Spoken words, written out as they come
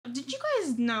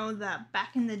guys know that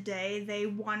back in the day, they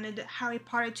wanted Harry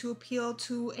Potter to appeal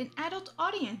to an adult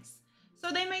audience.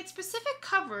 So they made specific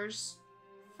covers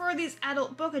for these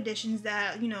adult book editions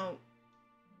that, you know,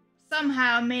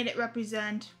 somehow made it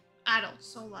represent adults.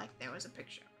 So like there was a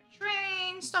picture of a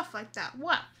train, stuff like that.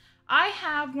 Well, I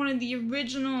have one of the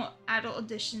original adult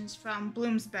editions from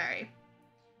Bloomsbury.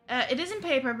 It is in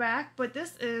paperback, but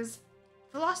this is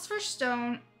Philosopher's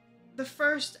Stone, the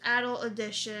first adult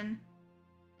edition,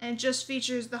 and it just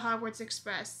features the Hogwarts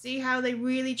Express. See how they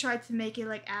really tried to make it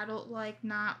like adult-like,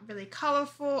 not really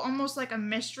colorful, almost like a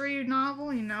mystery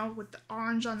novel, you know, with the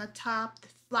orange on the top, the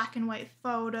black and white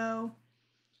photo,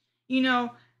 you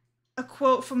know, a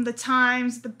quote from the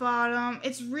Times at the bottom.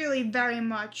 It's really very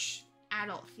much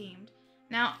adult themed.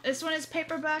 Now, this one is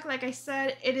paperback, like I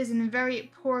said. It is in very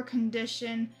poor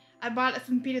condition. I bought it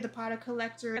from Peter the Potter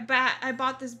Collector. I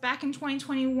bought this back in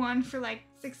 2021 for like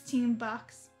 16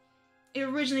 bucks. It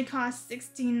originally cost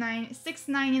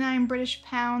 $6.99 British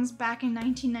pounds back in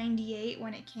 1998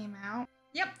 when it came out.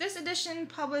 Yep, this edition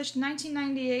published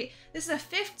 1998. This is a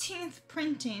 15th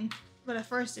printing for the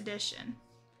first edition.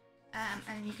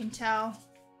 And you can tell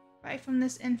right from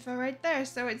this info right there.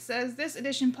 So it says this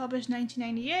edition published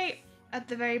 1998. At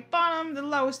the very bottom, the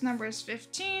lowest number is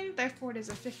 15, therefore it is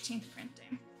a 15th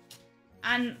printing.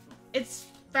 And it's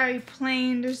very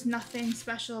plain, there's nothing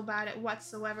special about it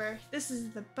whatsoever. This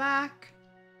is the back.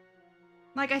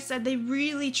 Like I said, they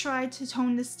really tried to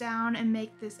tone this down and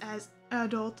make this as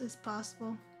adult as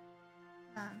possible.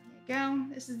 Here you go.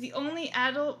 This is the only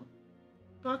adult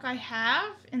book I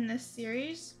have in this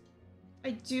series.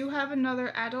 I do have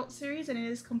another adult series and it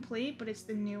is complete, but it's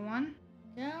the new one.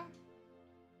 There you go.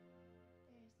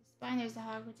 There's the spine, there's the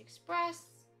Hogwarts Express.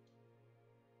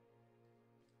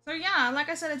 So yeah, like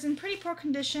I said, it's in pretty poor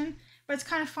condition, but it's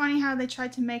kind of funny how they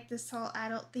tried to make this all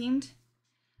adult themed.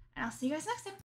 And I'll see you guys next time.